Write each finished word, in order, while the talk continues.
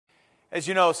As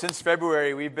you know, since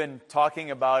February, we've been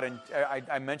talking about, and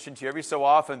I mentioned to you every so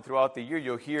often throughout the year,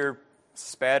 you'll hear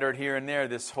spattered here and there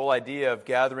this whole idea of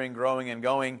gathering, growing, and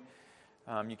going.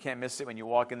 You can't miss it when you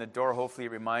walk in the door. Hopefully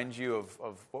it reminds you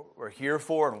of what we're here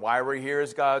for and why we're here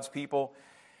as God's people.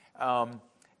 And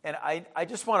I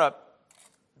just want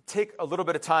to take a little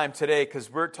bit of time today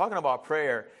because we're talking about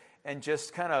prayer and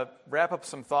just kind of wrap up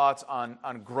some thoughts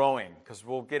on growing, because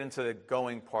we'll get into the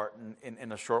going part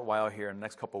in a short while here in the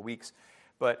next couple of weeks.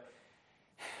 But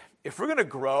if we're going to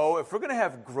grow, if we're going to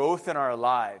have growth in our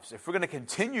lives, if we're going to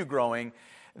continue growing,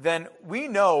 then we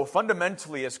know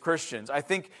fundamentally as Christians, I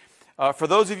think for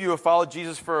those of you who have followed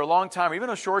Jesus for a long time or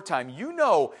even a short time, you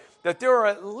know that there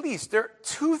are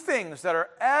two things that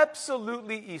are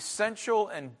absolutely essential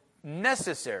and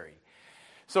necessary.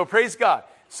 So praise God.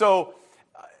 So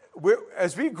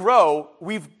as we grow,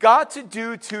 we've got to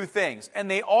do two things,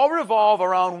 and they all revolve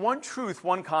around one truth,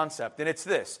 one concept, and it's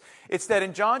this. It's that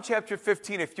in John chapter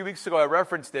 15, a few weeks ago I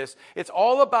referenced this, it's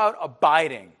all about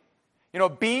abiding.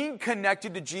 Being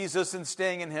connected to Jesus and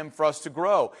staying in Him for us to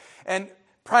grow. And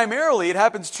primarily it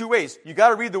happens two ways. You got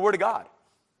to read the Word of God.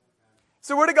 It's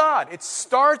the Word of God. It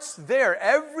starts there.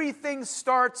 Everything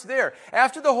starts there.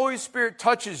 After the Holy Spirit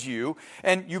touches you,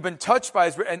 and you've been touched by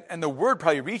His Word, and the Word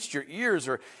probably reached your ears,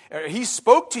 or He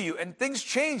spoke to you, and things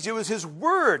changed. It was His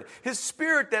Word, His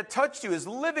Spirit that touched you, His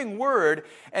living Word,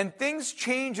 and things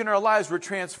change in our lives. We're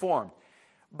transformed.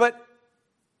 But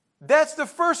that's the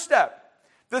first step.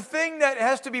 The thing that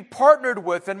has to be partnered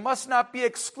with and must not be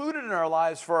excluded in our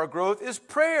lives for our growth is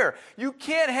prayer. You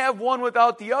can't have one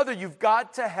without the other. You've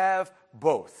got to have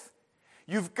both.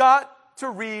 You've got to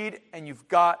read and you've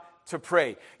got to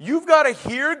pray. You've got to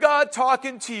hear God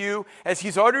talking to you as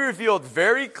He's already revealed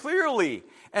very clearly.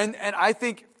 And I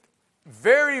think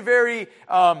very,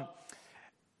 I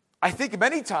think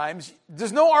many times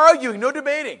there's no arguing, no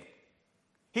debating.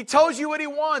 He tells you what He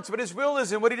wants, what His will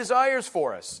is, and what He desires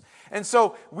for us. And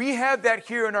so we have that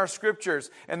here in our scriptures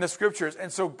and the scriptures.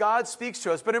 And so God speaks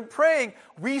to us. But in praying,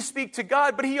 we speak to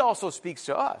God, but He also speaks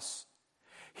to us.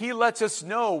 He lets us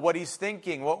know what He's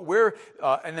thinking,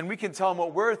 and then we can tell Him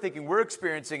what we're thinking, we're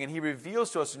experiencing, and He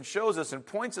reveals to us and shows us and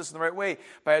points us in the right way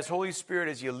by His Holy Spirit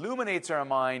as He illuminates our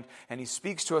mind and He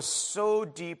speaks to us so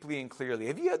deeply and clearly.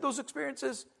 Have you had those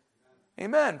experiences?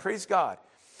 Amen. Praise God.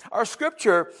 Our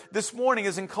scripture this morning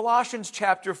is in Colossians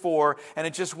chapter 4, and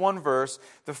it's just one verse,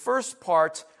 the first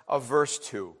part of verse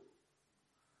 2.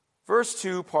 Verse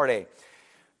 2, part A.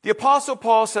 The Apostle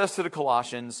Paul says to the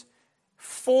Colossians,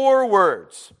 4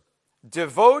 words: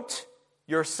 devote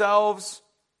yourselves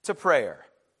to prayer.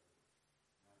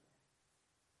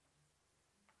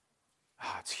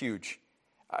 It's huge.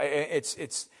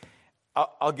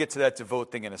 I'll get to that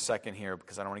devote thing in a second here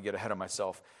because I don't want to get ahead of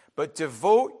myself. But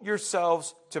devote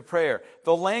yourselves to prayer.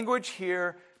 The language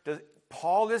here,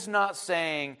 Paul is not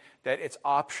saying that it's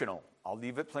optional. I'll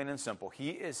leave it plain and simple.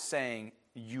 He is saying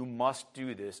you must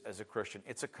do this as a Christian.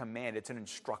 It's a command. It's an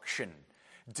instruction.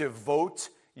 Devote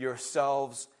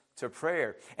yourselves to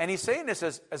prayer. And he's saying this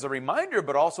as a reminder,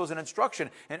 but also as an instruction.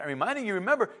 And reminding you,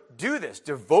 remember, do this.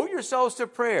 Devote yourselves to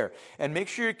prayer and make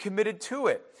sure you're committed to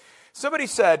it. Somebody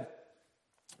said,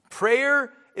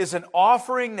 prayer is an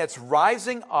offering that's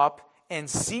rising up and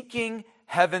seeking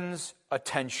heaven's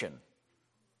attention.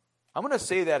 I'm going to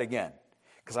say that again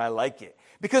because I like it.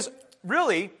 Because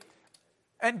really,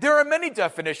 and there are many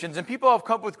definitions, and people have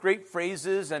come up with great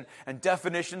phrases and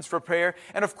definitions for prayer.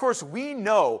 And of course, we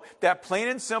know that plain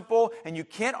and simple, and you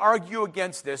can't argue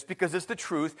against this because it's the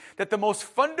truth, that the most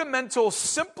fundamental,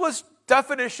 simplest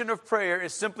definition of prayer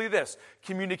is simply this: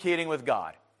 communicating with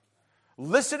God.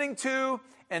 Listening to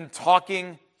and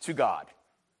talking to God.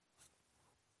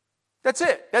 That's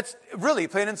it. That's really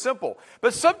plain and simple.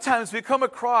 But sometimes we come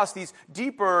across these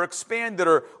deeper or expanded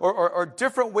or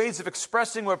different ways of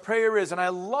expressing what prayer is. And I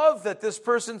love that this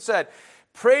person said,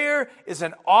 prayer is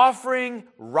an offering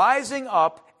rising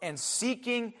up and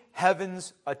seeking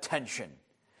heaven's attention.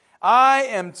 I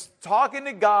am talking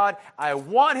to God. I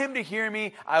want Him to hear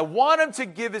me. I want Him to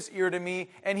give His ear to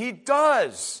me. And He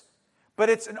does. But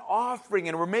it's an offering,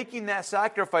 and we're making that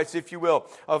sacrifice, if you will,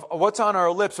 of what's on our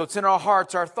lips, what's in our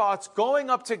hearts, our thoughts, going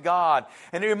up to God.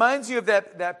 And it reminds you of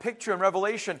that picture in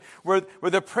Revelation where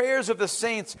the prayers of the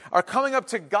saints are coming up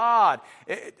to God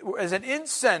as an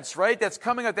incense, right? That's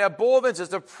coming up, that bowl of incense,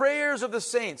 the prayers of the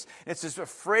saints. It's just a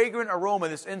fragrant aroma,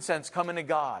 this incense coming to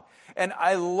God. And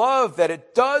I love that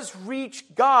it does reach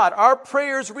God. Our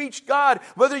prayers reach God,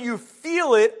 whether you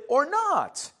feel it or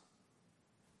not.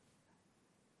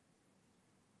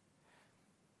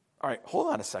 All right, hold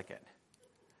on a second.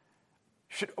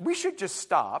 We should just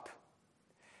stop,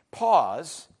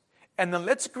 pause, And then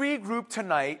let's regroup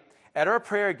tonight at our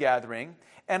prayer gathering,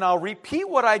 and I'll repeat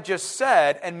what I just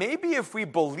said, and maybe if we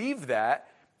believe that,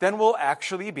 then we'll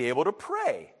actually be able to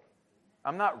pray.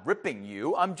 I'm not ripping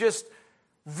you. I'm just,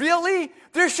 really?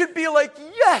 There should be like,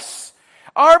 yes,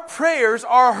 our prayers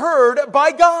are heard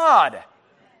by God.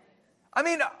 I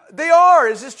mean, they are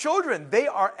as His children. They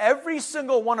are, every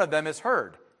single one of them is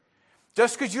heard.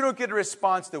 Just because you don't get a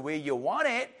response the way you want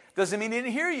it, doesn't mean He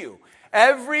didn't hear you.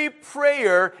 Every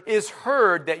prayer is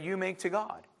heard that you make to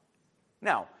God.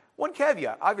 Now, one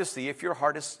caveat, obviously, if you're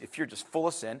just full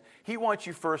of sin, He wants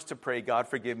you first to pray, God,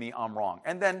 forgive me, I'm wrong.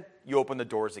 And then you open the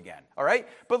doors again, all right?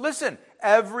 But listen,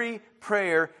 every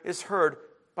prayer is heard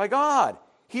by God.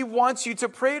 He wants you to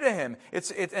pray to Him.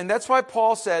 And that's why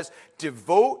Paul says,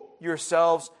 devote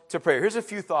yourselves to prayer. Here's a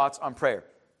few thoughts on prayer.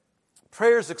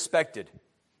 Prayer is expected.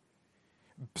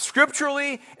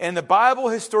 Scripturally and the Bible,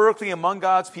 historically, among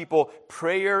God's people,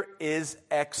 prayer is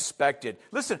expected.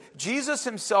 Listen, Jesus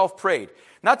Himself prayed.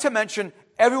 Not to mention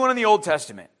everyone in the Old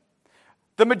Testament.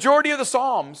 The majority of the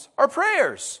Psalms are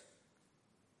prayers.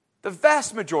 The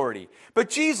vast majority.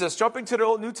 But Jesus, jumping to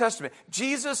the New Testament,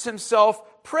 Jesus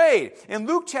Himself prayed. In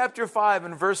Luke chapter 5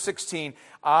 and verse 16,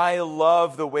 I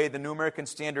love the way the New American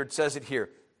Standard says it here.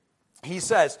 He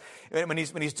says, when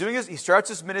he's doing he starts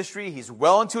his ministry, he's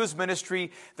well into his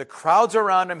ministry, the crowds are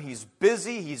around him, he's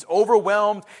busy, he's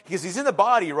overwhelmed, because he's in the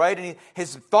body, right? And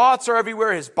his thoughts are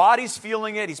everywhere, his body's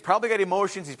feeling it, he's probably got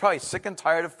emotions, he's probably sick and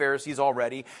tired of Pharisees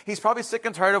already, he's probably sick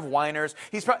and tired of whiners,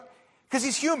 because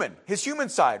he's human, his human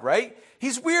side, right?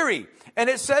 He's weary.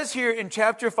 And it says here in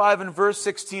chapter 5 and verse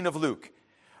 16 of Luke,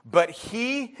 but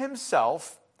He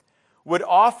Himself would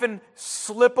often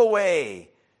slip away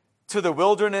to the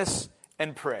wilderness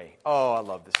and pray. Oh, I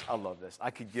love this. I love this. I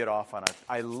could get off on it.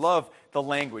 I love the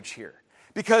language here.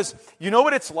 Because you know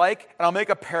what it's like? And I'll make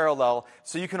a parallel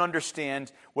so you can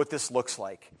understand what this looks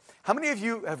like. How many of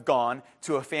you have gone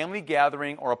to a family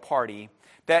gathering or a party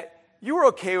that you were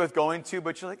okay with going to,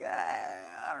 but you're like,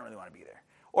 I don't really want to be there.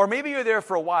 Or maybe you're there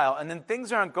for a while, and then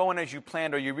things aren't going as you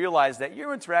planned, or you realize that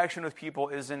your interaction with people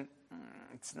it's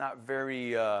not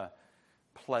very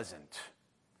pleasant.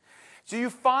 So you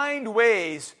find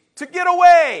ways to get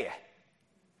away.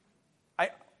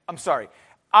 I'm sorry.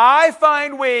 I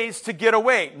find ways to get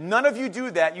away. None of you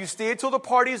do that. You stay until the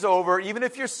party's over, even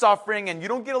if you're suffering and you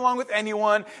don't get along with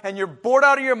anyone and you're bored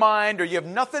out of your mind or you have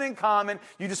nothing in common.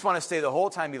 You just want to stay the whole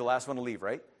time, be the last one to leave,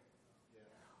 right?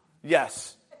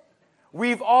 Yes.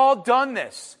 We've all done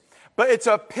this. But it's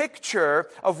a picture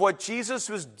of what Jesus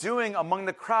was doing among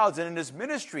the crowds and in His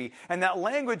ministry. And that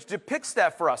language depicts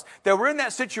that for us. That we're in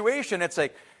that situation, it's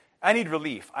like, I need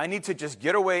relief. I need to just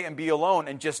get away and be alone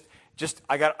and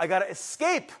I got to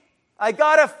escape. I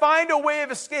got to find a way of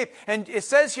escape. And it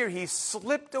says here, He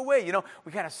slipped away. You know,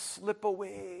 we kind of slip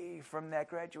away from that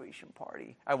graduation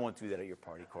party. I won't do that at your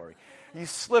party, Corey. You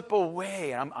slip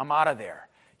away and I'm out of there,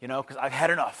 because I've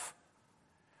had enough.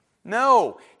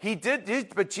 No,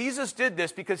 but Jesus did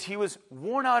this because He was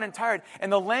worn out and tired.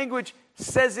 And the language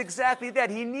says exactly that.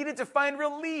 He needed to find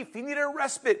relief. He needed a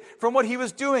respite from what He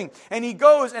was doing. And He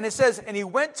goes, and it says, and He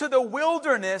went to the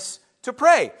wilderness to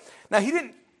pray. Now,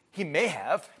 He may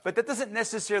have, but that doesn't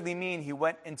necessarily mean He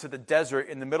went into the desert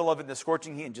in the middle of it in the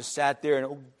scorching heat and just sat there and,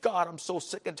 oh God, I'm so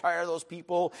sick and tired of those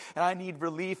people, and I need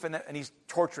relief. And He's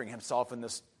torturing Himself in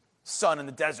this sun in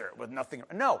the desert with nothing.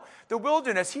 No, the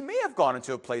wilderness, He may have gone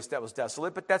into a place that was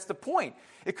desolate, but that's the point.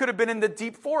 It could have been in the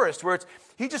deep forest where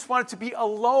He just wanted to be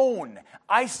alone,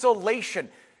 isolation.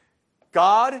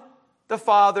 God, the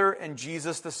Father, and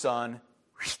Jesus, the Son.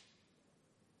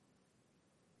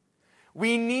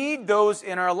 We need those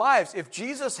in our lives. If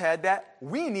Jesus had that,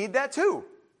 we need that too.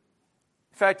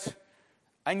 In fact,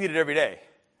 I need it every day.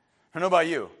 I don't know about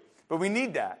you, but we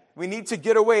need that. We need to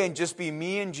get away and just be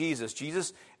me and Jesus.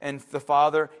 Jesus and the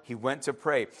Father, He went to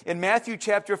pray. In Matthew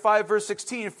chapter 5, verse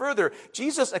 16, further,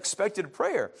 Jesus expected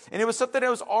prayer. And it was something that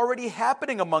was already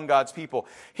happening among God's people.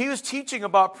 He was teaching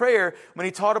about prayer when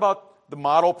He taught about the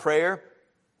model prayer.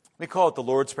 We call it the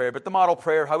Lord's Prayer, but the model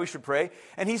prayer, how we should pray.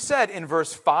 And He said in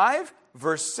verse 5,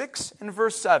 verse 6, and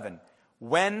verse 7,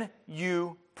 when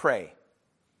you pray.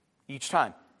 Each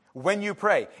time. When you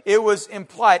pray. It was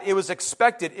implied. It was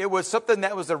expected. It was something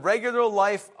that was the regular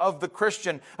life of the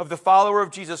Christian, of the follower of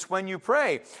Jesus, when you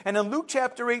pray. And in Luke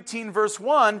chapter 18, verse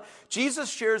 1, Jesus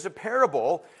shares a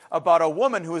parable about a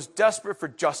woman who is desperate for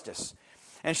justice.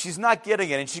 And she's not getting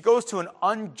it. And she goes to an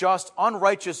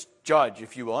unrighteous judge,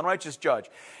 if you will, unrighteous judge.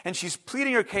 And she's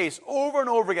pleading her case over and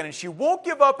over again. And she won't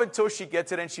give up until she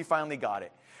gets it, and she finally got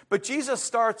it. But Jesus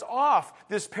starts off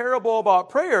this parable about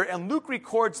prayer, and Luke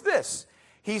records this.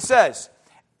 He says,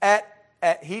 at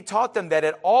he taught them that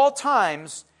at all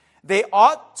times they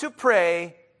ought to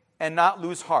pray and not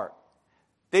lose heart.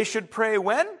 They should pray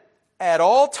when? At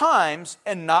all times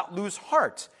and not lose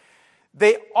heart.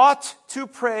 They ought to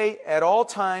pray at all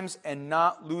times and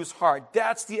not lose heart.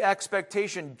 That's the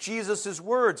expectation. Jesus'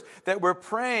 words that we're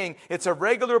praying. It's a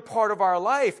regular part of our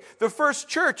life. The first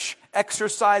church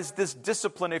exercised this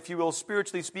discipline, if you will,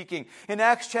 spiritually speaking, in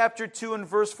Acts chapter 2 and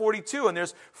verse 42. And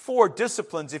there's 4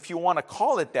 disciplines, if you want to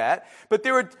call it that. But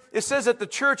it says that the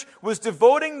church was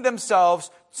devoting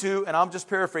themselves to, and I'm just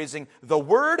paraphrasing, the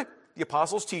Word, the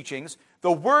apostles' teachings,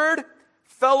 the Word,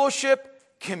 fellowship,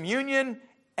 communion,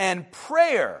 and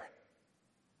prayer.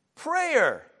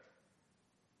 Prayer.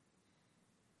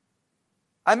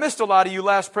 I missed a lot of you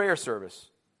last prayer service.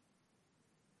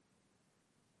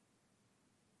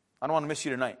 I don't want to miss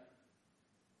you tonight.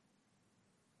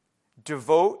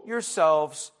 Devote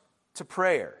yourselves to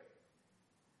prayer.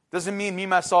 Doesn't mean me,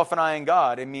 myself, and I and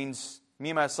God. It means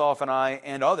me, myself, and I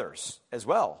and others as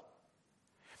well.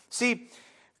 See,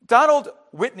 Donald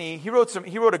Whitney, he wrote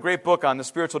a great book on the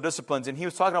spiritual disciplines, and he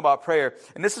was talking about prayer,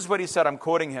 and this is what he said, I'm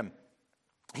quoting him.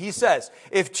 He says,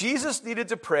 if Jesus needed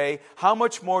to pray, how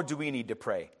much more do we need to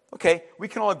pray? Okay, we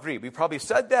can all agree. We probably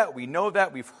said that, we know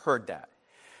that, we've heard that.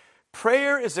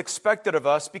 Prayer is expected of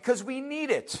us because we need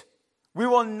it. We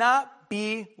will not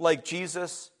be like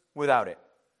Jesus without it.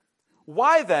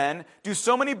 Why then do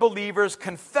so many believers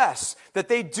confess that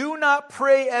they do not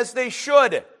pray as they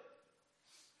should?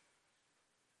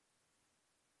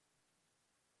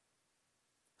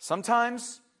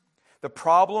 Sometimes the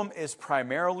problem is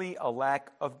primarily a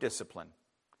lack of discipline.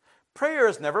 Prayer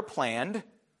is never planned.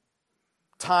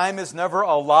 Time is never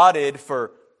allotted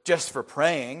just for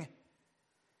praying.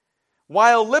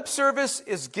 While lip service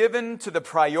is given to the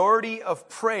priority of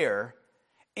prayer,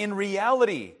 in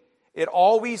reality, it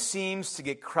always seems to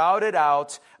get crowded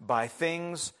out by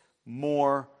things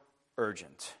more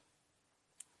urgent.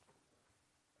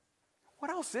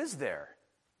 What else is there?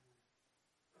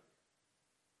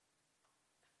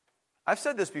 I've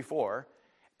said this before,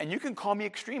 and you can call me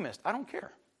extremist. I don't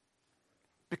care.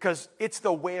 Because it's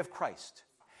the way of Christ.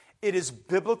 It is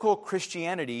biblical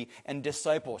Christianity and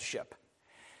discipleship.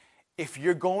 If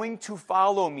you're going to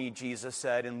follow me, Jesus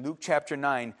said in Luke chapter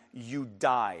 9, you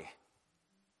die.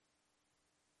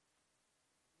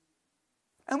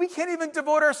 And we can't even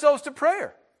devote ourselves to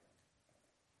prayer.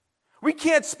 We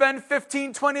can't spend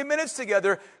 15, 20 minutes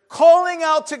together calling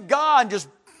out to God, just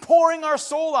pouring our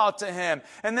soul out to Him,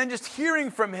 and then just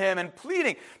hearing from Him and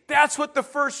pleading. That's what the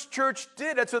first church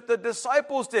did. That's what the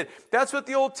disciples did. That's what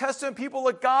the Old Testament people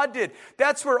of God did.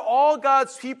 That's where all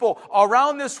God's people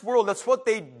around this world, that's what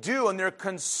they do, and they're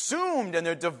consumed, and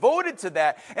they're devoted to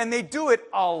that, and they do it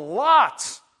a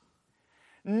lot.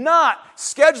 Not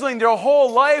scheduling their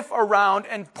whole life around,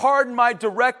 and pardon my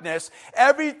directness,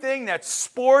 everything that's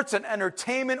sports and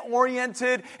entertainment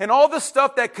oriented, and all the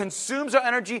stuff that consumes our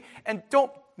energy, and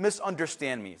don't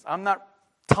misunderstand me. I'm not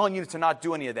telling you to not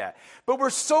do any of that. But we're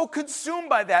so consumed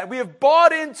by that. We have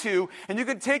bought into, and you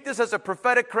can take this as a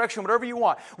prophetic correction, whatever you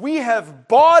want. We have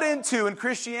bought into, in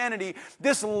Christianity,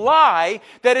 this lie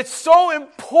that it's so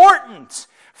important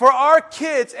for our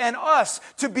kids and us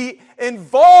to be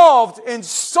involved in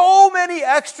so many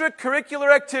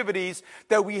extracurricular activities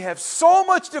that we have so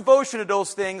much devotion to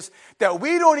those things that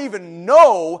we don't even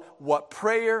know what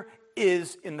prayer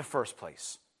is in the first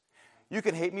place. You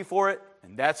can hate me for it,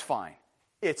 and that's fine.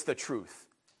 It's the truth.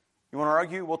 You want to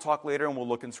argue? We'll talk later, and we'll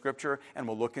look in Scripture, and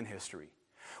we'll look in history.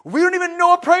 We don't even know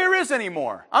what prayer is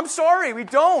anymore. I'm sorry, we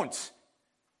don't.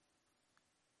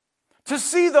 To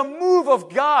see the move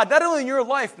of God, not only in your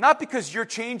life, not because you're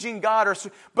changing God,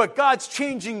 but God's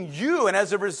changing you, and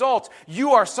as a result,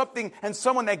 you are something and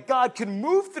someone that God can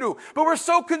move through. But we're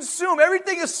so consumed.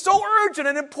 Everything is so urgent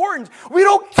and important. We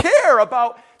don't care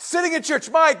about sitting in church.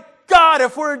 My God,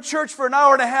 if we're in church for an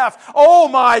hour and a half, oh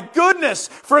my goodness,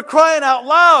 for crying out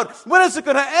loud, when is it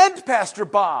going to end, Pastor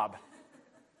Bob?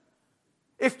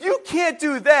 If you can't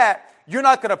do that, you're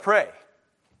not going to pray.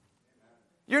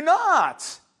 You're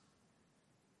not.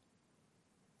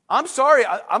 I'm sorry,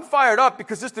 I'm fired up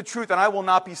because it's the truth and I will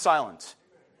not be silent.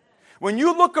 When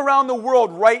you look around the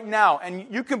world right now, and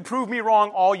you can prove me wrong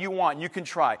all you want, you can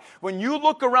try. When you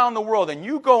look around the world and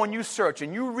you go and you search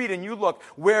and you read and you look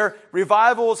where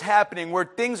revival is happening, where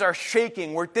things are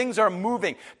shaking, where things are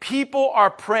moving, people are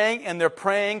praying, and they're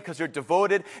praying because they're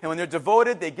devoted. And when they're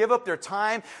devoted, they give up their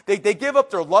time. They give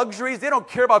up their luxuries. They don't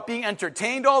care about being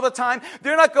entertained all the time.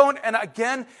 They're not going, and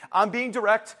again, I'm being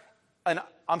direct, and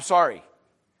I'm sorry.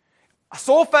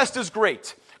 Soulfest is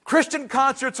great. Christian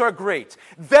concerts are great.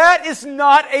 That is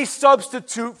not a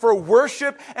substitute for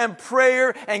worship and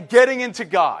prayer and getting into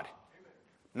God.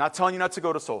 I'm not telling you not to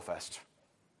go to Soulfest.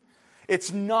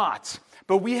 It's not.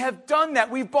 But we have done that.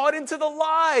 We've bought into the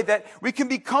lie that we can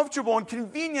be comfortable and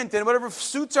convenient and whatever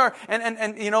suits our,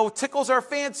 and tickles our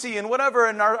fancy and whatever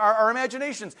and our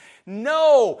imaginations.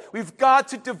 No, we've got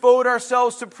to devote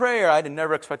ourselves to prayer. I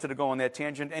never expected to go on that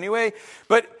tangent anyway.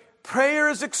 But prayer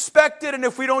is expected, and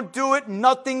if we don't do it,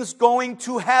 nothing's going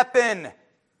to happen.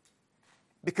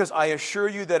 Because I assure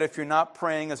you that if you're not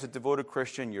praying as a devoted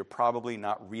Christian, you're probably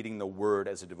not reading the Word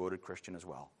as a devoted Christian as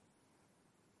well.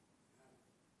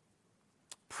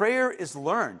 Prayer is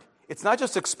learned. It's not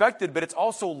just expected, but it's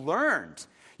also learned.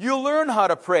 You learn how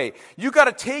to pray. You got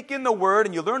to take in the Word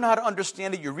and you learn how to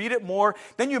understand it. You read it more.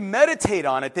 Then you meditate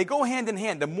on it. They go hand in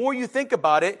hand. The more you think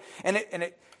about it, and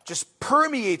it just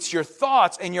permeates your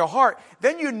thoughts and your heart,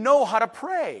 then you know how to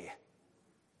pray.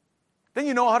 Then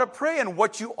you know how to pray and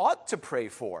what you ought to pray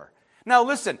for. Now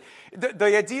listen,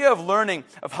 the idea of learning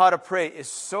of how to pray is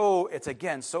so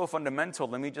fundamental.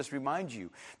 Let me just remind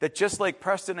you that just like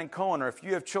Preston and Cohen, or if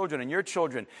you have children and your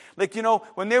children,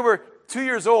 when they were 2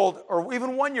 years old, or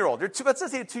even 1 year old, let's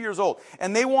just say 2 years old,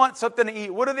 and they want something to eat,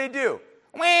 what do?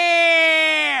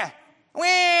 Wah! Wah!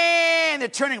 And they're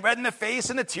turning red in the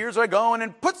face and the tears are going,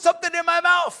 and put something in my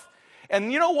mouth.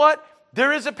 And you know what?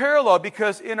 There is a parallel,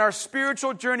 because in our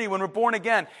spiritual journey when we're born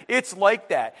again, it's like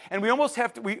that. And we almost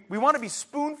have to, we want to be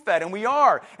spoon-fed, and we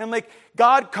are. And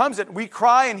God comes and we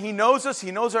cry, and He knows us.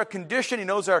 He knows our condition. He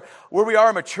knows where we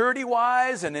are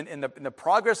maturity-wise and in the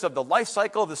progress of the life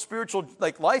cycle of the spiritual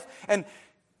life. And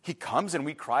He comes and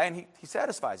we cry, and He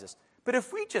satisfies us. But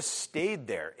if we just stayed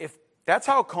there, if that's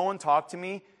how Cohen talked to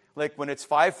me, when it's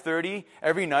 5:30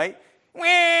 every night,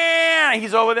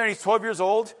 he's over there and he's 12 years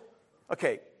old.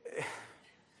 Okay.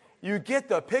 You get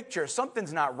the picture.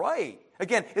 Something's not right.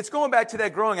 Again, it's going back to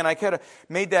that growing, and I kind of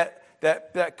made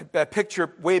that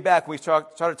picture way back when we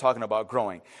started talking about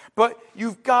growing. But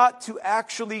you've got to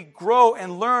actually grow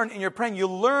and learn in your praying. You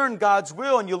learn God's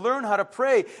will, and you learn how to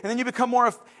pray, and then you become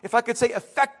more, if I could say,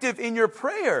 effective in your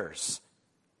prayers.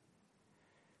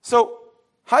 So,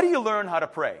 how do you learn how to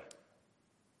pray?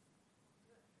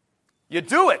 You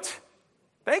do it.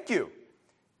 Thank you.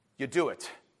 You do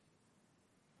it.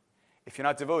 If you're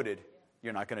not devoted,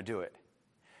 you're not going to do it.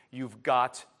 You've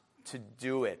got to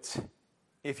do it.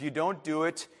 If you don't do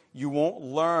it, you won't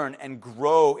learn and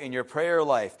grow in your prayer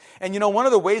life. And one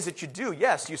of the ways that you do,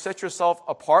 yes, you set yourself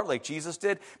apart like Jesus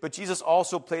did, but Jesus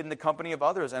also played in the company of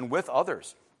others and with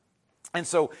others. And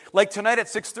so, tonight at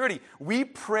 6:30, we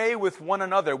pray with one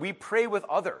another. We pray with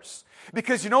others.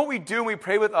 Because you know what we do when we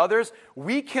pray with others?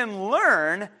 We can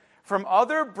learn from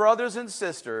other brothers and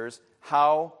sisters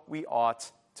how we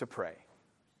ought to pray.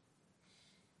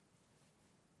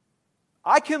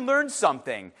 I can learn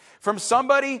something from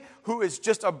somebody who is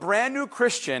just a brand new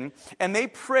Christian, and they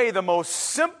pray the most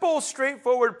simple,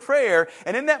 straightforward prayer,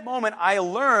 and in that moment I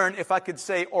learn, if I could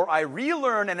say, or I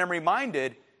relearn and am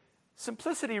reminded,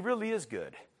 simplicity really is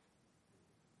good.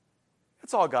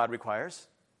 That's all God requires.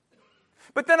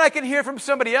 But then I can hear from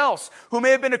somebody else who may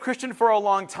have been a Christian for a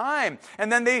long time,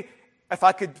 and then they, if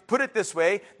I could put it this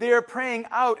way, they are praying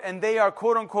out and they are,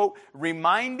 quote unquote,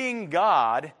 reminding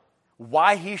God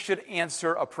why He should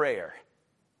answer a prayer.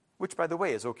 Which, by the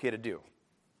way, is okay to do.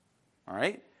 All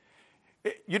right?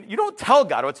 You don't tell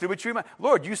God what to do, but you remind,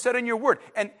 Lord, you said in your word.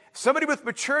 And somebody with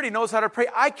maturity knows how to pray.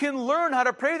 I can learn how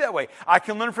to pray that way. I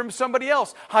can learn from somebody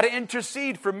else how to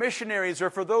intercede for missionaries or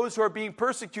for those who are being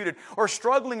persecuted or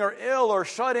struggling or ill or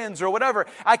shut-ins or whatever.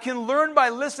 I can learn by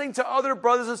listening to other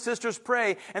brothers and sisters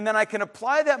pray, and then I can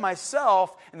apply that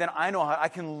myself, and then I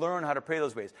can learn how to pray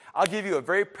those ways. I'll give you a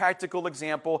very practical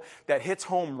example that hits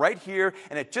home right here,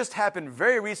 and it just happened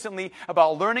very recently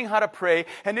about learning how to pray,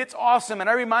 and it's awesome. And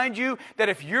I remind you that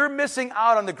if you're missing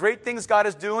out on the great things God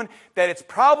is doing, that it's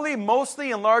probably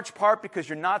mostly in large part because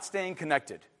you're not staying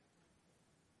connected.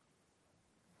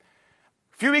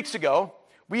 A few weeks ago,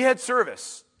 we had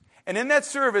service. And in that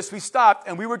service, we stopped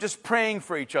and we were just praying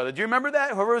for each other. Do you remember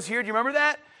that? Whoever was here, do you remember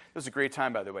that? It was a great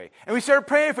time, by the way. And we started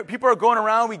praying for people. Are going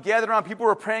around. We gathered around. People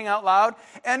were praying out loud.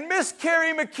 And Miss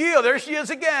Carrie McKeel, there she is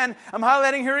again. I'm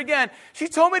highlighting her again. She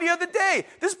told me the other day,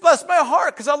 this blessed my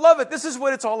heart because I love it. This is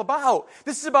what it's all about.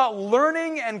 This is about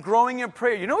learning and growing in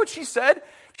prayer. You know what she said?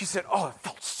 She said, oh, it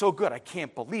felt so good. I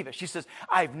can't believe it. She says,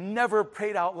 I've never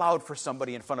prayed out loud for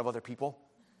somebody in front of other people.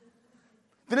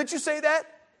 Didn't you say that?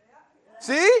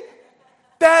 See?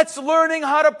 That's learning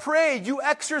how to pray. You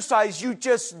exercise, you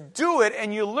just do it,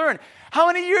 and you learn. How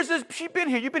many years has she been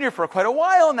here? You've been here for quite a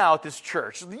while now at this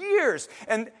church. Years.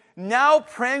 And now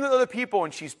praying with other people,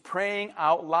 and she's praying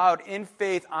out loud in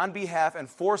faith on behalf and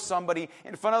for somebody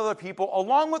in front of other people,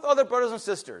 along with other brothers and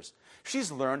sisters.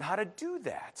 She's learned how to do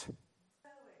that.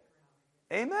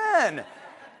 Amen.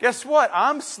 Guess what?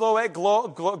 I'm slow at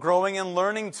growing and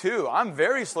learning too. I'm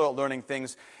very slow at learning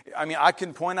things. I mean, I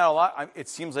can point out a lot. It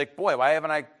seems like, boy, why haven't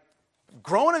I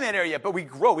grown in that area? But we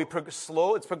grow.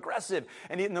 Slow. It's progressive.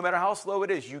 And no matter how slow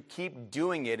it is, you keep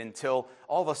doing it until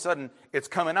all of a sudden it's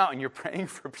coming out and you're praying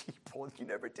for people and you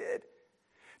never did.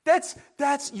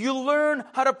 You learn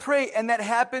how to pray, and that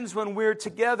happens when we're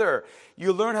together.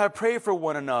 You learn how to pray for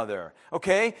one another,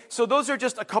 okay? So those are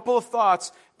just a couple of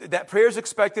thoughts that prayer is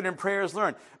expected and prayer is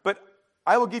learned. But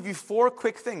I will give you 4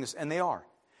 quick things, and they are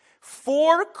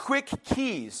 4 quick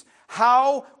keys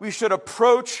how we should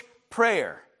approach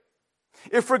prayer.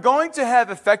 If we're going to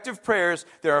have effective prayers,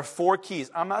 there are 4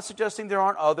 keys. I'm not suggesting there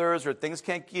aren't others or things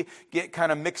can't get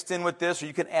kind of mixed in with this or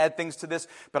you can add things to this,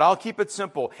 but I'll keep it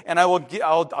simple. And I'll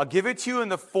give it to you in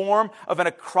the form of an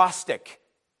acrostic.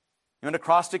 You know what an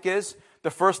acrostic is?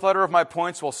 The first letter of my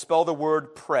points will spell the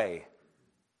word pray.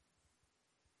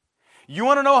 You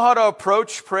want to know how to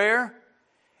approach prayer?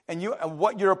 And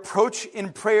what your approach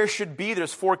in prayer should be,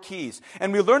 there's 4 keys.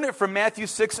 And we learned it from Matthew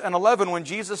 6 and 11 when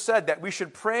Jesus said that we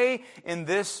should pray in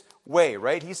this way,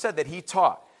 right? He said that he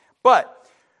taught. But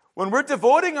when we're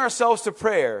devoting ourselves to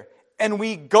prayer and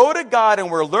we go to God and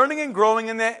we're learning and growing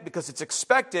in that because it's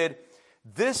expected,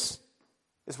 this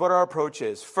is what our approach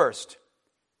is. First,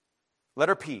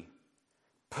 letter P,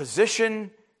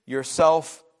 position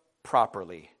yourself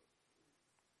properly.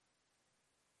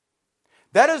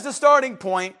 That is the starting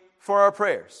point for our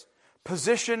prayers.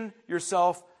 Position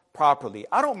yourself properly.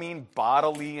 I don't mean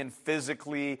bodily and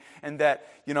physically and that,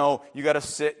 you got to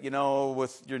sit,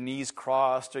 with your knees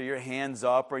crossed or your hands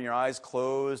up or your eyes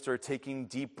closed or taking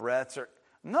deep breaths.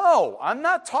 No, I'm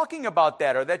not talking about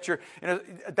that or that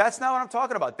that's not what I'm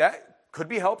talking about. That could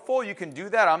be helpful. You can do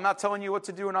that. I'm not telling you what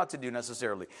to do or not to do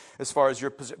necessarily as far as your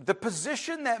position. The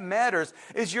position that matters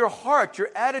is your heart, your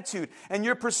attitude, and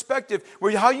your perspective,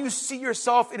 how you see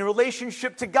yourself in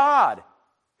relationship to God.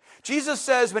 Jesus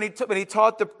says when he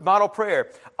taught the model prayer,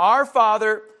 Our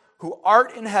Father who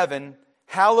art in heaven,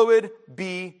 hallowed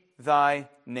be thy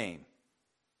name.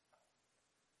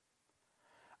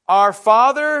 Our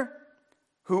Father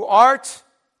who art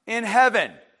in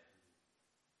heaven.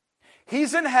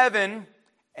 He's in heaven,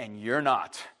 and you're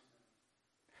not.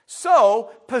 So,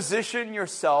 position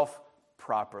yourself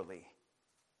properly.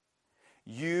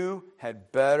 You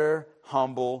had better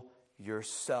humble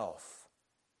yourself.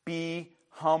 Be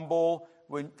humble.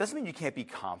 It doesn't mean you can't be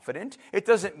confident. It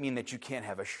doesn't mean that you can't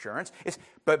have assurance.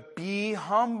 But be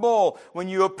humble when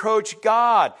you approach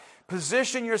God.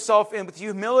 Position yourself in with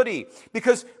humility.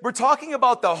 Because we're talking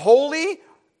about the holy,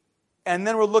 and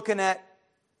then we're looking at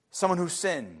someone who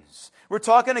sins. We're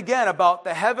talking again about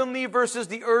the heavenly versus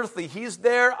the earthly. He's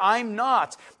there, I'm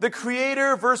not. The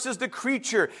creator versus the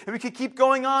creature. And we could keep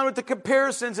going on with the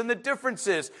comparisons and the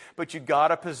differences. But you got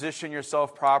to position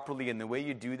yourself properly. And the way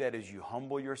you do that is you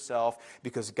humble yourself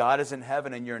because God is in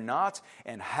heaven and you're not.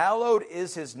 And hallowed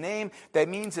is his name. That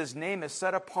means his name is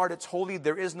set apart. It's holy.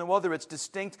 There is no other. It's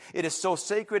distinct. It is so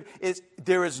sacred.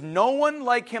 There is no one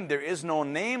like him. There is no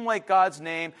name like God's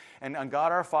name and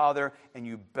God our Father. And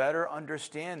you better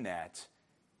understand that.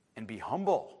 And be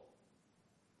humble.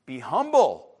 Be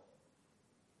humble.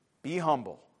 Be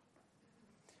humble.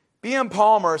 B.M.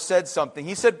 Palmer said something.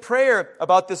 He said prayer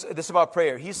about this about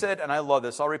prayer. He said, and I love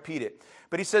this, I'll repeat it.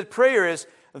 But he said prayer is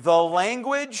the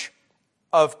language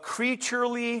of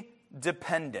creaturely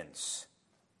dependence.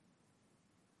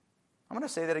 I'm going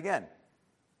to say that again.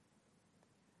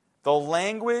 The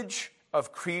language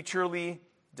of creaturely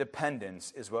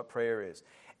dependence is what prayer is.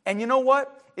 And you know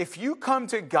what? If you come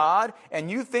to God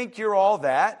and you think you're all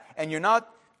that, and you're not,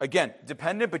 again,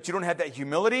 dependent, but you don't have that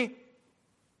humility,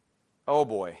 oh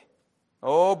boy,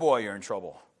 you're in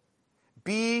trouble.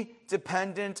 Be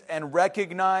dependent and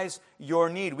recognize your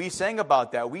need. We sang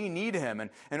about that. We need him,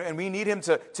 and we need him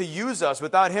to use us.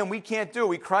 Without him, we can't do it.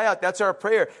 We cry out. That's our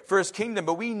prayer for his kingdom.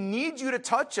 But we need you to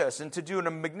touch us and to do a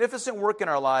magnificent work in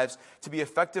our lives to be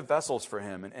effective vessels for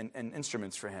him and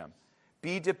instruments for him.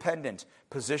 Be dependent.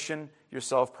 Position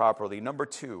yourself properly. Number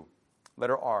 2,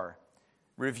 letter R,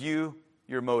 review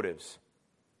your motives.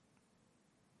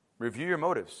 Review your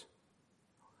motives.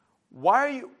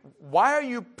 Why are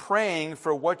you praying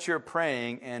for what you're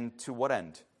praying, and to what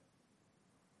end?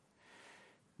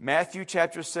 Matthew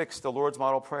chapter 6, the Lord's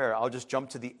model prayer. I'll just jump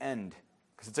to the end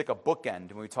because it's like a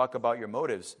bookend when we talk about your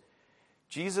motives.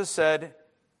 Jesus said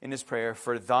in his prayer,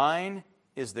 "For thine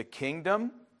is the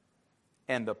kingdom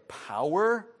and the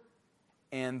power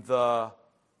and the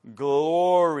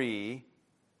glory,"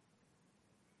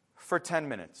 for 10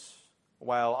 minutes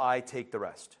while I take the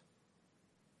rest.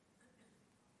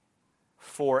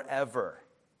 Forever.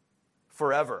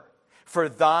 Forever. For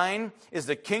thine is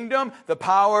the kingdom, the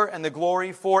power, and the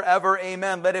glory forever.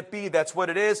 Amen. Let it be. That's what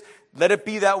it is. Let it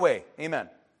be that way. Amen.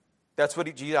 That's what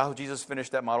how Jesus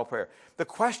finished that model prayer. The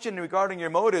question regarding your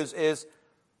motives is,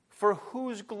 for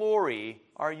whose glory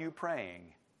are you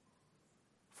praying?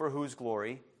 For whose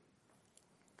glory?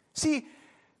 See,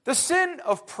 the sin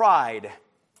of pride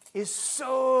is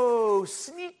so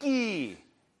sneaky.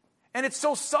 And it's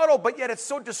so subtle, but yet it's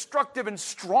so destructive and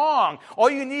strong. All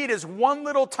you need is one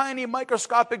little tiny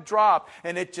microscopic drop,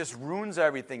 and it just ruins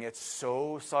everything. It's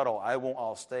so subtle.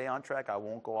 I'll stay on track. I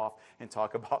won't go off and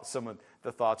talk about some of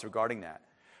the thoughts regarding that.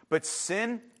 But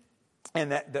sin and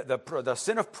the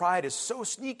sin of pride is so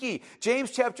sneaky.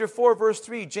 James chapter 4, verse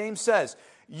 3, James says,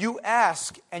 "You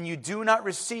ask and you do not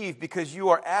receive because you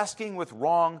are asking with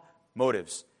wrong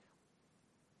motives."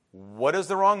 What is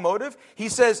the wrong motive? He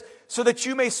says, so that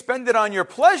you may spend it on your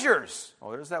pleasures.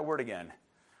 Oh, there's that word again.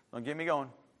 Don't get me going.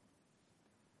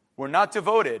 We're not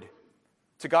devoted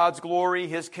to God's glory,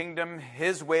 His kingdom,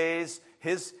 His ways,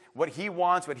 what He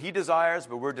wants, what He desires,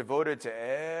 but we're devoted to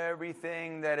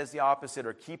everything that is the opposite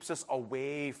or keeps us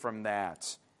away from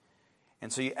that.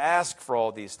 And so you ask for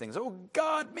all these things. Oh,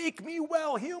 God, make me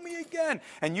well. Heal me again.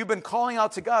 And you've been calling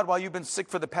out to God while you've been sick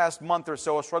for the past month or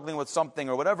so, or struggling with something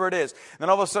or whatever it is. And then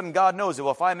all of a sudden God knows that,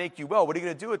 well, if I make you well, what are you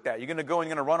going to do with that? You're going to go and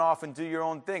you're going to run off and do your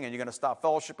own thing. And you're going to stop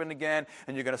fellowshipping again.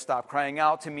 And you're going to stop crying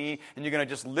out to me. And you're going to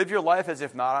just live your life as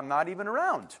if I'm not even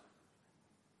around.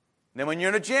 And then when you're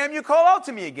in a jam, you call out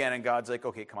to me again. And God's like,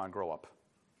 okay, come on, grow up.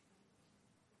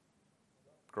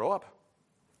 Grow up.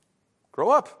 Grow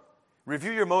up.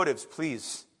 Review your motives,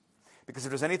 please. Because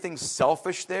if there's anything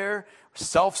selfish there,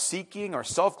 self-seeking or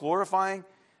self-glorifying,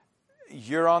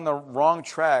 you're on the wrong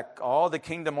track. All the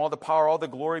kingdom, all the power, all the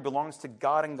glory belongs to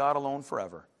God and God alone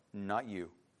forever, not you.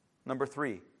 Number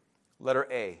 3, letter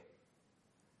A.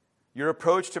 Your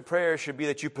approach to prayer should be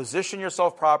that you position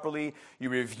yourself properly,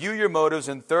 you review your motives,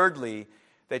 and thirdly,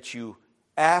 that you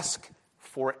ask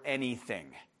for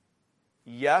anything.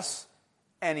 Yes,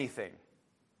 anything.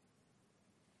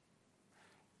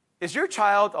 Is your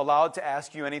child allowed to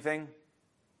ask you anything?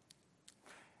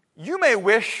 You may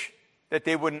wish that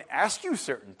they wouldn't ask you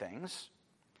certain things,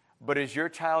 but is your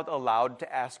child allowed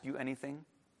to ask you anything?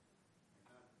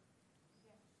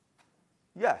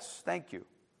 Yes, thank you.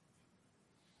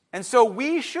 And so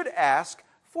we should ask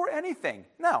for anything.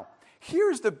 Now,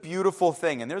 here's the beautiful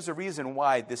thing, and there's a reason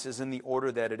why this is in the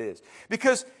order that it is.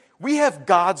 Because we have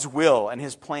God's will and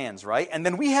His plans, right? And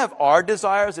then we have our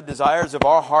desires, the desires of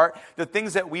our heart, the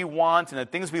things that we want and the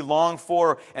things we long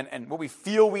for and what we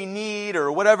feel we need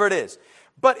or whatever it is.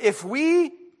 But if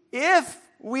we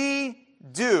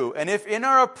do, and if in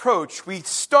our approach we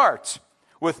start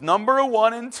with number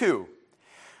 1 and 2,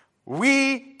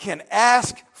 we can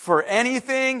ask for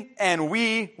anything and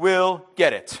we will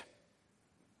get it.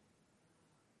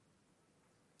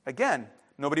 Again,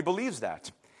 nobody believes that.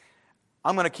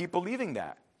 I'm going to keep believing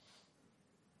that.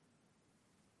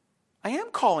 I am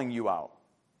calling you out.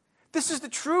 This is the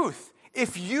truth.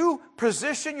 If you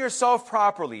position yourself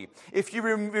properly, if you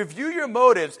review your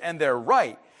motives and they're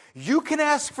right, you can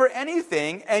ask for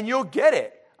anything and you'll get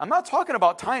it. I'm not talking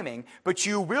about timing, but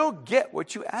you will get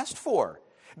what you asked for.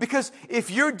 Because if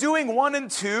you're doing 1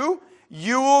 and 2,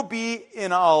 you will be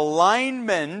in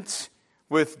alignment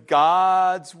with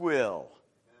God's will.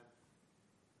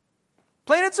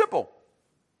 Plain and simple.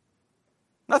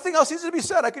 Nothing else needs to be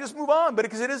said. I could just move on, but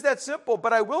because it is that simple.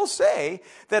 But I will say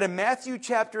that in Matthew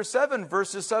chapter 7,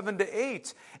 verses 7 to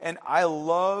 8, and I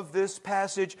love this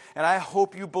passage, and I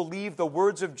hope you believe the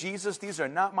words of Jesus. These are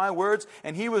not my words,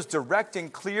 and He was direct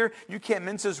and clear. You can't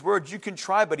mince His words. You can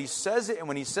try, but He says it, and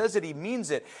when He says it, He means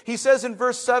it. He says in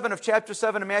verse 7 of chapter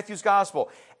 7 of Matthew's Gospel,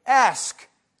 "Ask,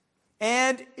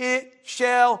 and it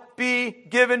shall be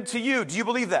given to you." Do you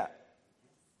believe that?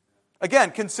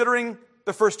 Again, considering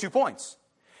the first 2 points.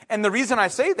 And the reason I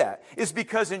say that is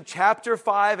because in chapter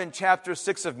 5 and chapter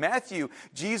 6 of Matthew,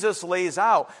 Jesus lays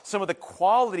out some of the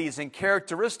qualities and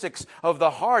characteristics of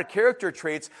the heart, character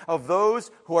traits of those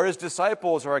who are His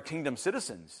disciples or are kingdom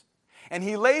citizens. And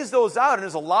He lays those out, and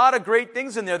there's a lot of great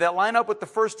things in there that line up with the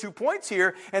first 2 points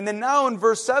here. And then now in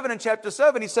verse 7 in chapter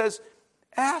 7, He says,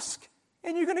 ask,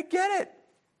 and you're going to get it.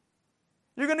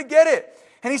 You're going to get it.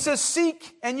 And He says,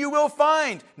 seek and you will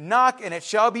find. Knock and it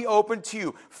shall be opened to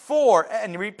you. For,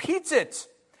 and He repeats it.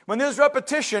 When there's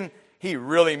repetition, he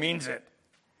really means it.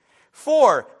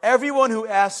 4, everyone who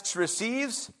asks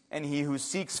receives, and he who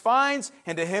seeks finds,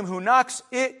 and to him who knocks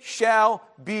it shall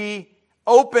be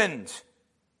opened.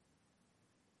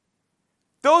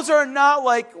 Those are not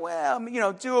like, well,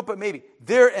 do it, but maybe.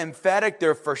 They're emphatic.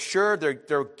 They're for sure.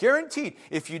 They're guaranteed.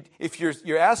 If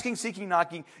you're asking, seeking,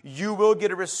 knocking, you will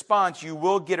get a response. You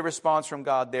will get a response from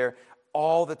God there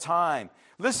all the time.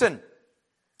 Listen,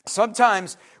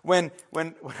 sometimes when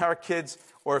our kids,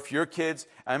 or if your kids,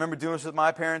 I remember doing this with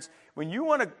my parents, when you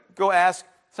want to go ask,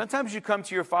 sometimes you come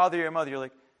to your father or your mother, you're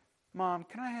like, Mom,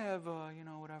 can I have,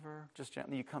 whatever, just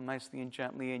gently. You come nicely and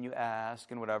gently and you ask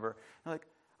and whatever. They're like,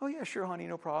 oh yeah, sure, honey,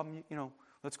 no problem.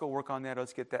 Let's go work on that.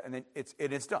 Let's get that, and then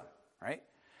it's done, right?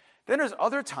 Then there's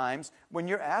other times when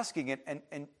you're asking it,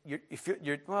 and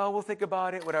you're well, we'll think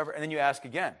about it, whatever, and then you ask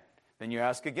again. Then you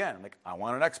ask again, like, I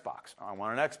want an Xbox. I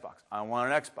want an Xbox. I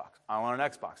want an Xbox. I want an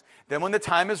Xbox. Then when the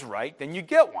time is right, then you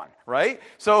get one, right?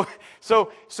 So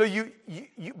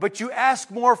but you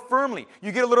ask more firmly.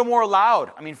 You get a little more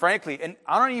loud. I mean, frankly, and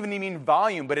I don't even mean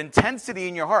volume, but intensity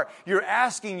in your heart. You're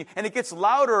asking, and it gets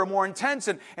louder or more intense,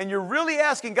 and you're really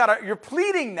asking God. You're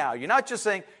pleading now. You're not just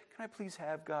saying, can I please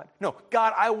have God? No,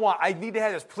 God, I need to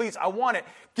have this. Please, I want it.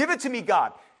 Give it to me,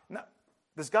 God.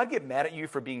 Does God get mad at you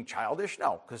for being childish?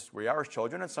 No, because we are his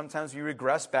children, and sometimes we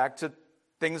regress back to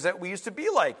things that we used to be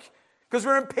like. Because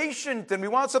we're impatient, and we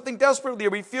want something desperately, or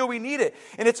we feel we need it.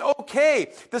 And it's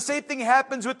okay. The same thing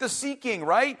happens with the seeking,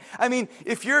 right? I mean,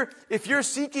 if you're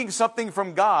seeking something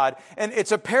from God, and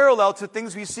it's a parallel to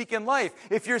things we seek in life.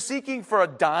 If you're seeking for a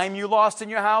dime you lost in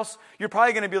your house, you're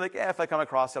probably going to be like, if I come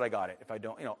across it, I got it. If I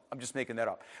don't, I'm just making that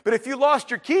up. But if you lost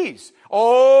your keys,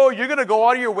 you're going to go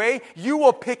out of your way. You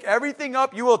will pick everything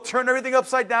up. You will turn everything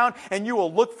upside down, and you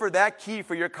will look for that key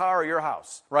for your car or your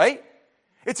house, right?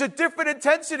 It's a different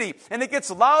intensity, and it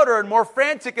gets louder and more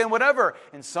frantic and whatever.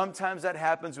 And sometimes that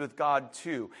happens with God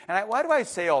too. And why do I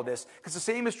say all this? Because the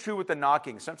same is true with the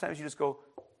knocking. Sometimes you just go,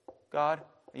 God,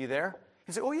 are you there?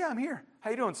 You say, oh yeah, I'm here. How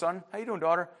you doing, son? How you doing,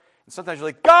 daughter? And sometimes you're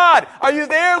like, God, are you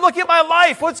there? Look at my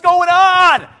life. What's going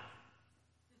on?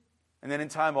 And then in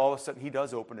time, all of a sudden, he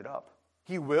does open it up.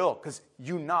 He will, because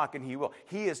you knock and he will.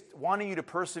 He is wanting you to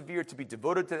persevere, to be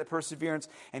devoted to that perseverance,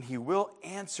 and he will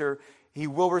answer. He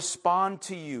will respond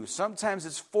to you. Sometimes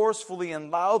it's forcefully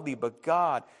and loudly, but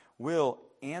God will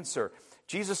answer.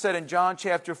 Jesus said in John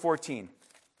chapter 14,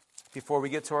 before we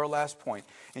get to our last point,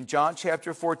 in John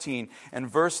chapter 14 and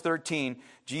verse 13,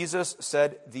 Jesus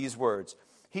said these words.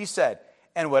 He said,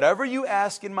 and whatever you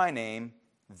ask in my name,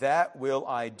 that will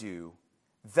I do,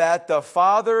 that the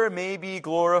Father may be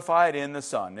glorified in the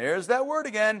Son. There's that word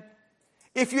again.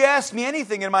 If you ask me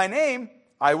anything in my name,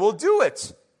 I will do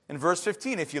it. In verse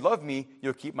 15, if you love me,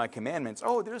 you'll keep my commandments.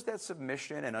 Oh, there's that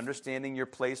submission and understanding your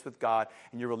place with God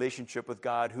and your relationship with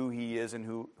God, who he is and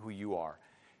who you are.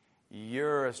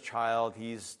 You're his child.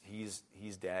 He's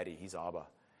daddy. He's Abba.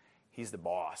 He's the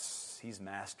boss. He's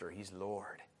master. He's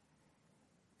Lord.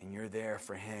 And you're there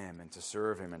for him and to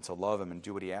serve him and to love him and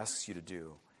do what he asks you to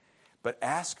do. But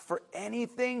ask for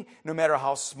anything, no matter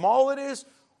how small it is,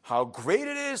 how great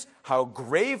it is, how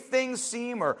grave things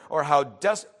seem, or how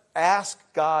ask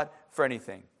God for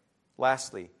anything.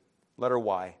 Lastly, letter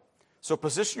Y. So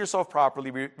position yourself properly,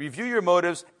 review your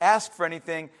motives, ask for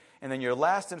anything, and then your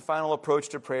last and final approach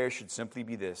to prayer should simply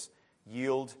be this: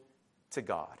 yield to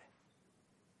God.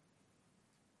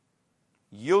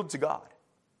 Yield to God.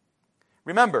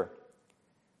 Remember,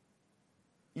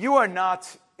 you are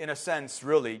not, in a sense,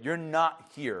 really, you're not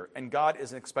here, and God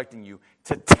isn't expecting you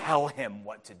to tell him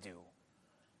what to do.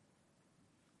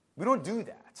 We don't do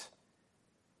that.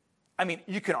 I mean,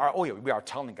 you can, we are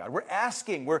telling God. We're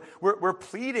asking, we're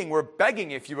pleading, we're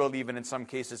begging, if you will, even in some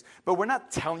cases. But we're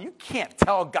not telling, you can't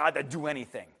tell God to do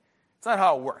anything. It's not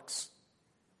how it works.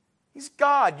 He's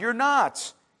God, you're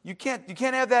not. You can't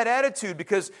have that attitude,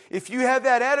 because if you have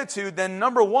that attitude, then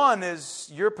number one is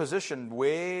you're positioned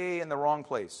way in the wrong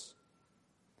place.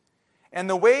 And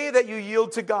the way that you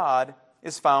yield to God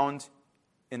is found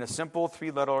in a simple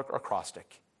 3-letter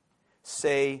acrostic.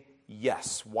 Say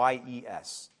yes,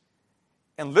 Y-E-S.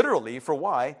 And literally, for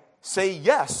Y, say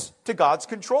yes to God's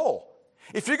control.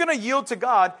 If you're going to yield to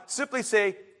God, simply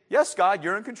say, yes, God,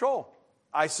 you're in control.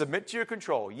 I submit to your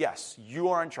control. Yes, you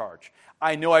are in charge.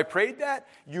 I know I prayed that.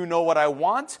 You know what I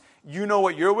want. You know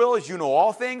what your will is. You know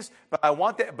all things. But I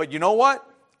want that. But you know what?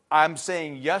 I'm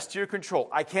saying yes to your control.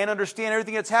 I can't understand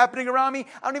everything that's happening around me.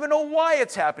 I don't even know why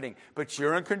it's happening. But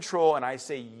you're in control, and I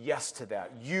say yes to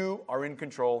that. You are in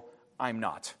control. I'm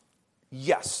not.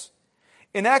 Yes.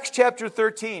 In Acts chapter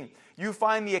 13, you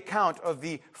find the account of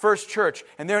the first church,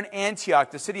 and they're in Antioch,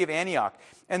 the city of Antioch.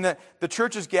 And the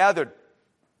church is gathered.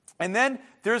 And then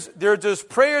there's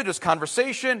prayer, there's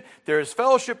conversation, there's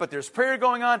fellowship, but there's prayer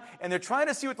going on, and they're trying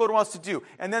to see what the Lord wants to do.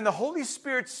 And then the Holy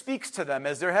Spirit speaks to them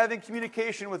as they're having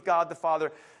communication with God the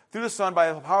Father through the Son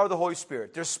by the power of the Holy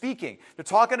Spirit. They're speaking, they're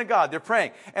talking to God, they're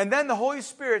praying. And then the Holy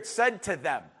Spirit said to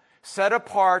them, set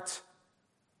apart,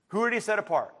 who did he set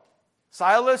apart?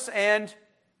 Silas and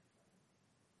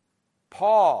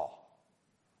Paul.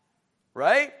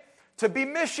 Right? To be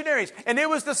missionaries. And it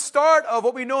was the start of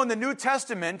what we know in the New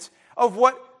Testament of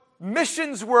what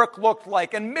missions work looked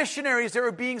like and missionaries that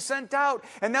were being sent out.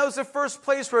 And that was the first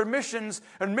place where missions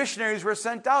and missionaries were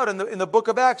sent out in the book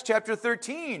of Acts, chapter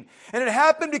 13. And it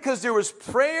happened because there was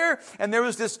prayer and there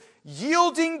was this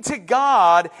yielding to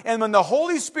God. And when the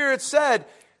Holy Spirit said,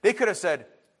 they could have said,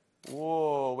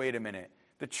 whoa, wait a minute.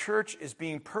 The church is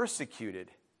being persecuted.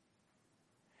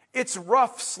 It's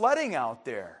rough sledding out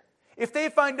there. If they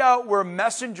find out we're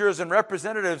messengers and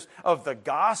representatives of the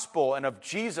gospel and of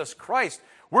Jesus Christ,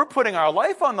 we're putting our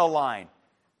life on the line.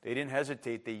 They didn't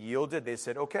hesitate. They yielded. They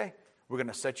said, okay, we're going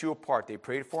to set you apart. They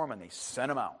prayed for him and they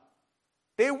sent him out.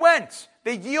 They went.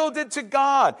 They yielded to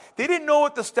God. They didn't know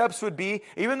what the steps would be.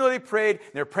 Even though they prayed,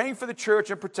 they're praying for the church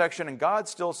and protection, and God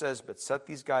still says, but set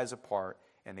these guys apart.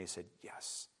 And they said,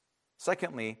 yes.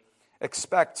 Secondly,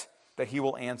 expect that he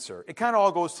will answer. It kind of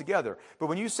all goes together. But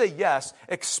when you say yes,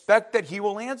 expect that he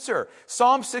will answer.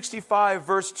 Psalm 65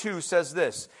 verse 2 says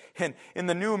this. And in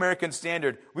the New American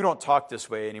Standard, we don't talk this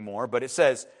way anymore, but it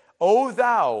says, O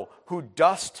thou who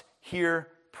dost hear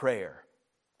prayer.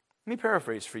 Let me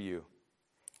paraphrase for you.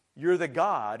 You're the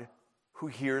God who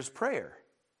hears prayer.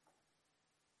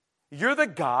 You're the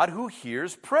God who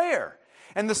hears prayer.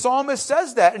 And the psalmist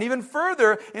says that, and even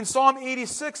further in Psalm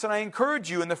 86, and I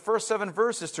encourage you in the first 7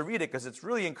 verses to read it because it's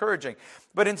really encouraging.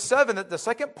 But in 7, the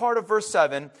second part of verse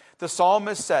 7, the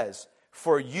psalmist says,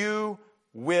 for you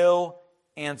will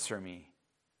answer me.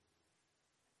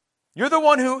 You're the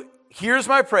one who hears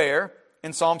my prayer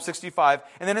in Psalm 65.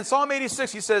 And then in Psalm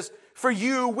 86, he says, for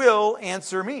you will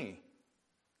answer me.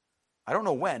 I don't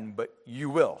know when, but you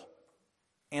will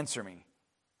answer me.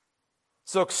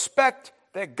 So expect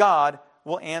that God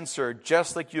will answer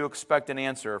just like you expect an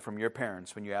answer from your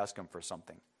parents when you ask them for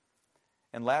something.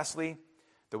 And lastly,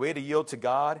 the way to yield to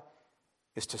God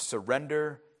is to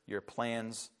surrender your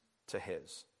plans to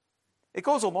his. It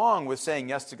goes along with saying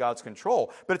yes to God's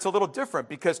control, but it's a little different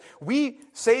because we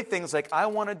say things like, I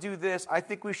want to do this, I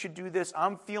think we should do this,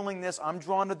 I'm feeling this, I'm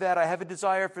drawn to that, I have a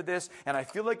desire for this, and I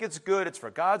feel like it's good, it's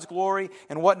for God's glory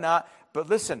and whatnot. But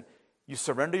listen, you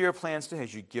surrender your plans to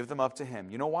his. You give them up to him.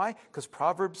 You know why? Because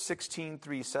Proverbs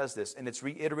 16:3 says this, and it's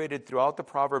reiterated throughout the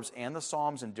Proverbs and the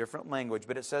Psalms in different language,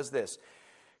 but it says this,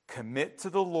 commit to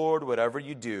the Lord whatever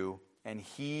you do, and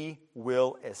he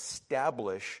will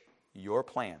establish your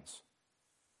plans.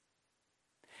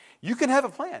 You can have a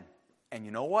plan, and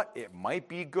you know what? It might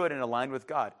be good and aligned with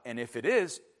God, and if it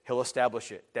is, he'll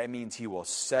establish it. That means he will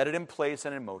set it in place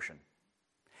and in motion.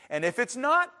 And if it's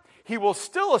not, he will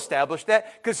still establish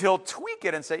that because he'll tweak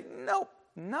it and say, nope,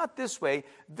 not this way,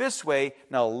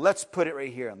 now let's put it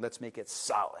right here and let's make it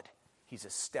solid. He's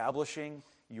establishing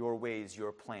your ways,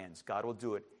 your plans. God will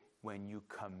do it when you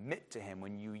commit to him,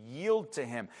 when you yield to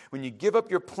him, when you give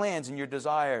up your plans and your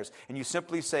desires and you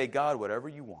simply say, God, whatever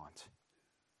you want.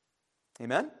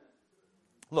 Amen?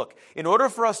 Look, in order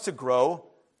for us to grow,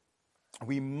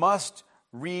 we must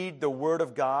read the Word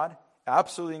of God.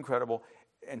 Absolutely incredible.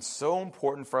 And so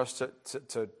important for us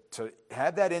to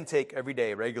have that intake every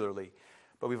day, regularly.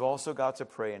 But we've also got to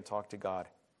pray and talk to God.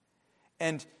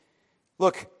 And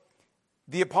look,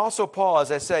 the Apostle Paul,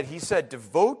 as I said, he said,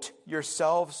 devote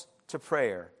yourselves to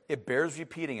prayer. It bears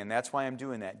repeating, and that's why I'm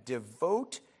doing that.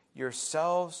 Devote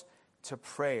yourselves to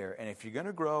prayer. And if you're going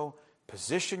to grow,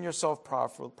 position yourself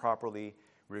properly,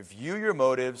 review your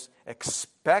motives,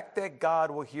 expect that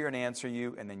God will hear and answer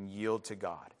you, and then yield to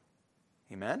God.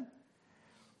 Amen?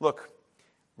 Look,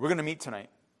 we're going to meet tonight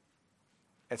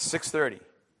at 6:30.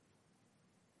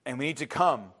 And we need to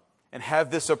come and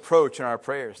have this approach in our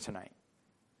prayers tonight.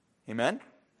 Amen?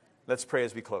 Let's pray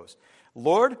as we close.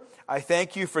 Lord, I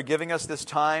thank you for giving us this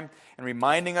time and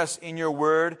reminding us in your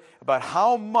word about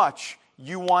how much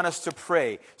you want us to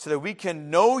pray so that we can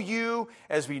know you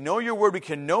as we know your word. We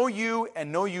can know you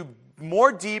and know you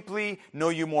more deeply, know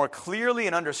you more clearly,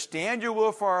 and understand your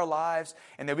will for our lives,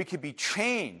 and that we can be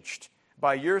changed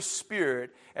by your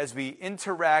Spirit as we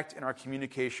interact in our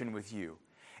communication with you.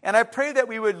 And I pray that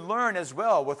we would learn as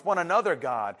well with one another,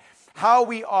 God, how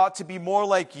we ought to be more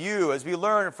like you as we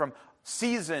learn from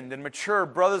seasoned and mature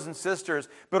brothers and sisters,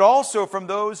 but also from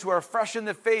those who are fresh in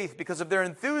the faith because of their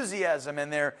enthusiasm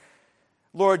and their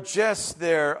Lord, just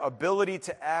their ability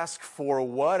to ask for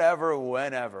whatever,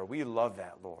 whenever. We love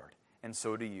that, Lord, and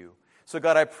so do you. So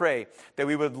God, I pray that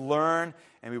we would learn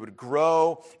and we would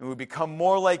grow and we would become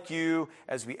more like you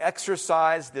as we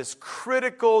exercise this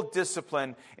critical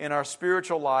discipline in our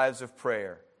spiritual lives of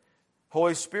prayer.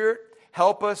 Holy Spirit,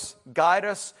 help us, guide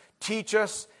us, teach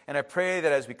us, and I pray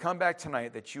that as we come back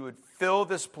tonight that you would fill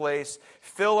this place,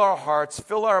 fill our hearts,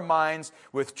 fill our minds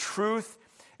with truth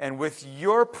and with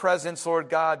your presence, Lord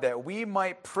God, that we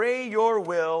might pray your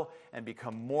will and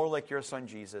become more like your Son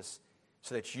Jesus,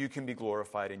 so that you can be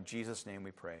glorified. In Jesus' name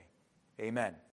we pray. Amen.